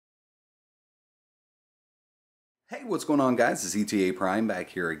Hey, what's going on, guys? It's ETA Prime back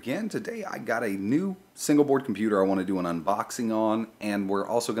here again. Today I got a new single board computer I want to do an unboxing on, and we're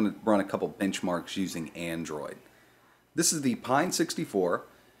also going to run a couple benchmarks using Android. This is the Pine 64.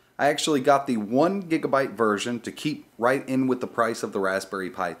 I actually got the 1GB version to keep right in with the price of the Raspberry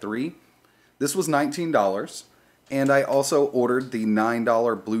Pi 3. This was $19, and I also ordered the $9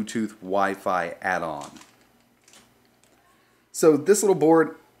 Bluetooth Wi-Fi add-on. So this little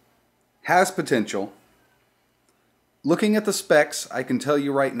board has potential. Looking at the specs, I can tell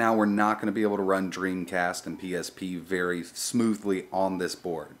you right now we're not going to be able to run Dreamcast and PSP very smoothly on this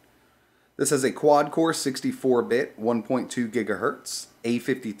board. This has a quad-core 64-bit, 1.2 GHz,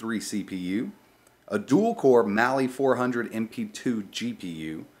 A53 CPU, a dual-core Mali 400 MP2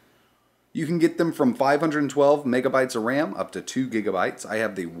 GPU. You can get them from 512 megabytes of RAM up to 2 gigabytes. I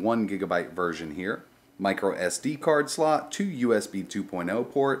have the 1 gigabyte version here. Micro SD card slot, 2 USB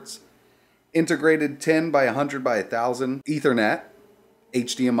 2.0 ports, integrated 10 by 100 by 1000 Ethernet,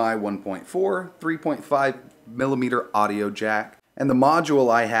 HDMI 1.4, 3.5 millimeter audio jack, and the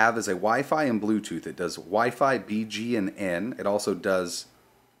module I have is a Wi-Fi and Bluetooth. It does Wi-Fi BG and N. It also does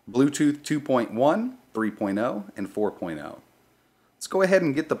Bluetooth 2.1, 3.0, and 4.0. Let's go ahead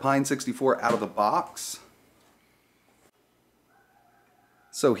and get the Pine 64 out of the box.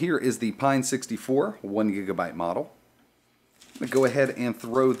 So here is the Pine 64 1 gigabyte model. I'm going to go ahead and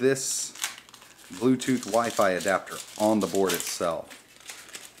throw this Bluetooth Wi-Fi adapter on the board itself.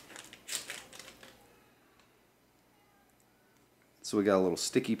 So we got a little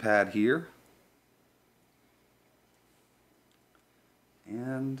sticky pad here.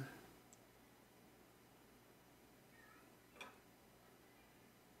 And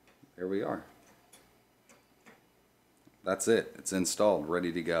there we are. That's it. It's installed,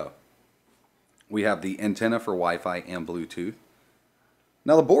 ready to go. We have the antenna for Wi-Fi and Bluetooth.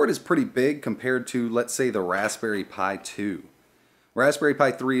 Now the board is pretty big compared to, let's say, the Raspberry Pi 2. Raspberry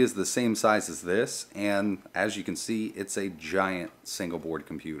Pi 3 is the same size as this, and as you can see, it's a giant single board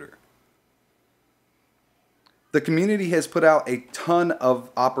computer. The community has put out a ton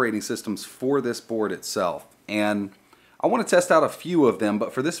of operating systems for this board itself, and I want to test out a few of them,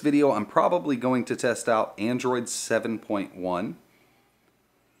 but for this video I'm probably going to test out Android 7.1.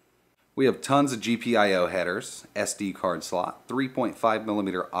 We have tons of GPIO headers, SD card slot, 3.5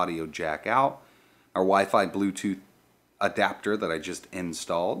 millimeter audio jack out, our Wi-Fi Bluetooth adapter that I just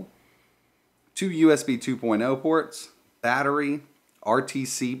installed, 2 USB 2.0 ports, battery,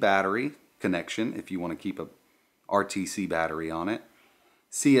 RTC battery connection if you want to keep a RTC battery on it,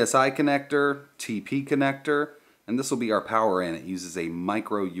 CSI connector, TP connector, and this will be our power in. It uses a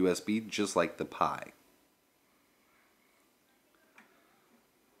micro USB just like the Pi.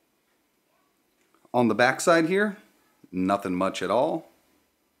 On the back side here, nothing much at all.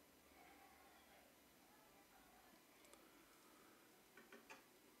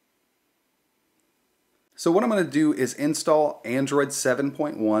 So what I'm going to do is install Android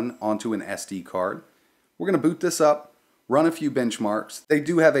 7.1 onto an SD card. We're going to boot this up, run a few benchmarks. They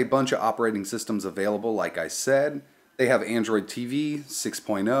do have a bunch of operating systems available, like I said. They have Android TV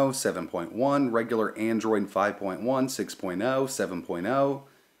 6.0, 7.1, regular Android 5.1, 6.0, 7.0.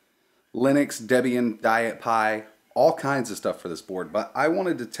 Linux, Debian, Diet Pi, all kinds of stuff for this board, but I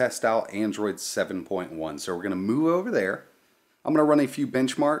wanted to test out Android 7.1, so we're going to move over there. I'm going to run a few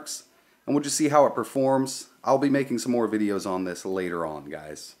benchmarks, and we'll just see how it performs. I'll be making some more videos on this later on,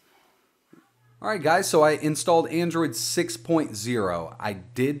 guys. Alright guys, so I installed Android 6.0. I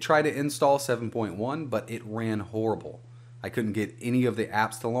did try to install 7.1, but it ran horrible. I couldn't get any of the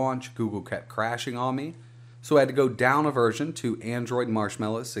apps to launch. Google kept crashing on me. So I had to go down a version to Android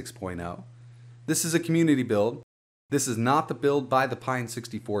Marshmallow 6.0. This is a community build. This is not the build by the Pine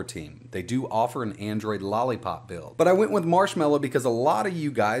 64 team. They do offer an Android Lollipop build. But I went with Marshmallow because a lot of you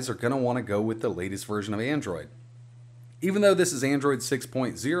guys are going to want to go with the latest version of Android. Even though this is Android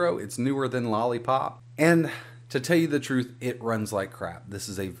 6.0, it's newer than Lollipop. And to tell you the truth, it runs like crap. This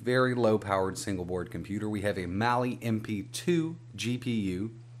is a very low-powered single-board computer. We have a Mali MP2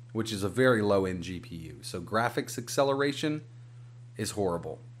 GPU, which is a very low-end GPU. So graphics acceleration is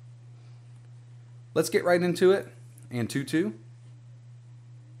horrible. Let's get right into it. Antutu.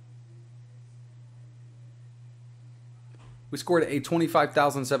 We scored a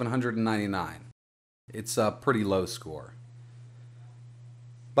 25,799. It's a pretty low score.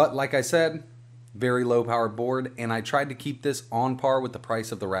 But like I said, very low-powered board, and I tried to keep this on par with the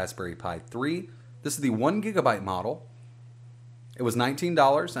price of the Raspberry Pi 3. This is the 1 gigabyte model. It was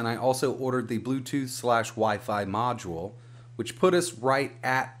 $19, and I also ordered the Bluetooth/Wi-Fi module, which put us right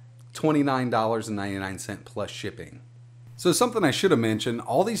at $29.99 plus shipping. So something I should have mentioned,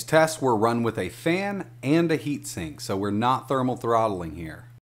 all these tests were run with a fan and a heatsink, so we're not thermal throttling here.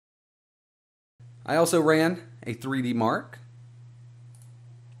 I also ran a 3D Mark.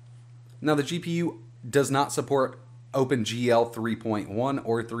 Now the GPU does not support OpenGL 3.1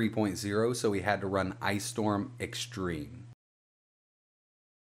 or 3.0, so we had to run Ice Storm Extreme.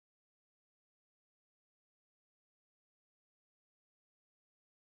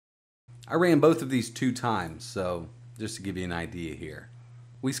 I ran both of these 2 times, so just to give you an idea here.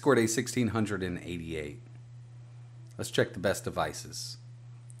 We scored a 1688. Let's check the best devices.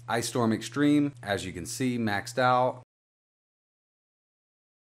 Ice Storm Extreme, as you can see, maxed out.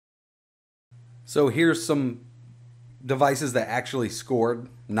 So here's some devices that actually scored,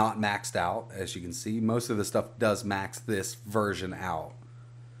 not maxed out. As you can see, most of the stuff does max this version out.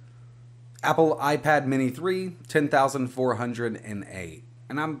 Apple iPad Mini 3, 10,408.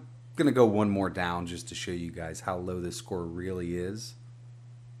 And I'm going to go one more down just to show you guys how low this score really is.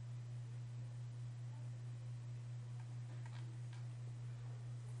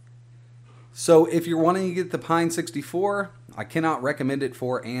 So if you're wanting to get the Pine 64, I cannot recommend it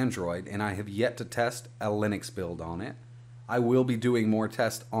for Android, and I have yet to test a Linux build on it. I will be doing more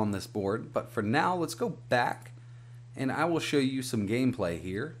tests on this board, but for now, let's go back, and I will show you some gameplay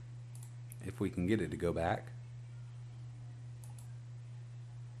here, if we can get it to go back.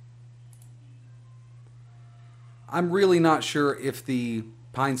 I'm really not sure if the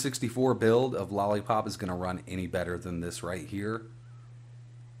Pine 64 build of Lollipop is going to run any better than this right here.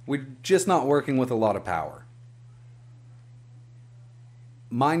 We're just not working with a lot of power.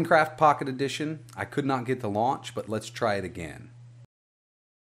 Minecraft Pocket Edition, I could not get to launch, but let's try it again.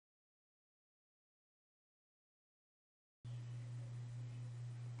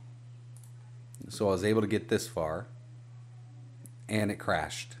 So I was able to get this far, and it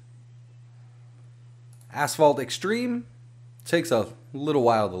crashed. Asphalt Extreme takes a little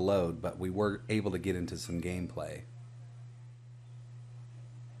while to load, but we were able to get into some gameplay.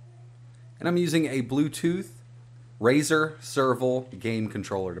 And I'm using a Bluetooth Razer Serval game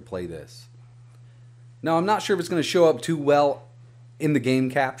controller to play this. Now, I'm not sure if it's going to show up too well in the game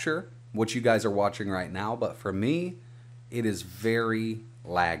capture, what you guys are watching right now, but for me, it is very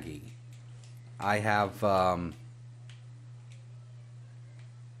laggy. I have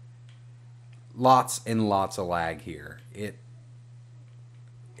lots and lots of lag here. It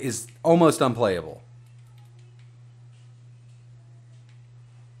is almost unplayable.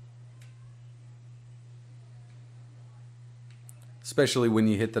 Especially when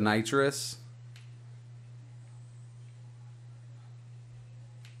you hit the nitrous.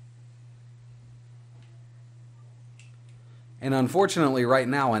 And unfortunately right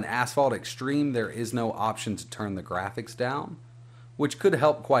now in Asphalt Extreme there is no option to turn the graphics down, which could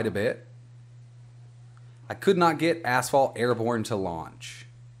help quite a bit. I could not get Asphalt Airborne to launch.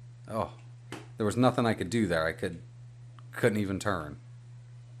 Oh, there was nothing I could do there. I couldn't even turn.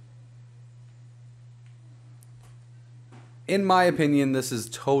 In my opinion, this is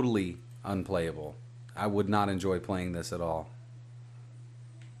totally unplayable. I would not enjoy playing this at all.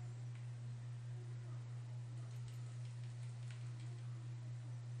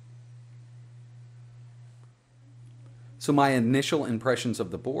 So my initial impressions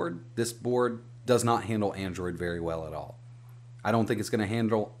of the board, this board does not handle Android very well at all. I don't think it's going to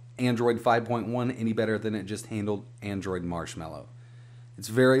handle Android 5.1 any better than it just handled Android Marshmallow. It's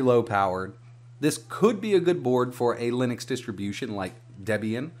very low powered. This could be a good board for a Linux distribution like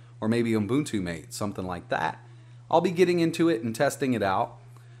Debian or maybe Ubuntu Mate, something like that. I'll be getting into it and testing it out,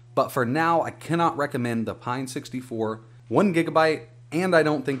 but for now I cannot recommend the Pine 64 1GB, and I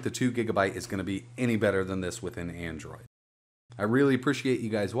don't think the 2GB is going to be any better than this within Android. I really appreciate you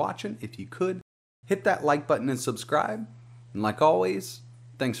guys watching. If you could, hit that like button and subscribe, and like always,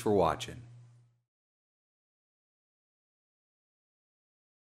 thanks for watching.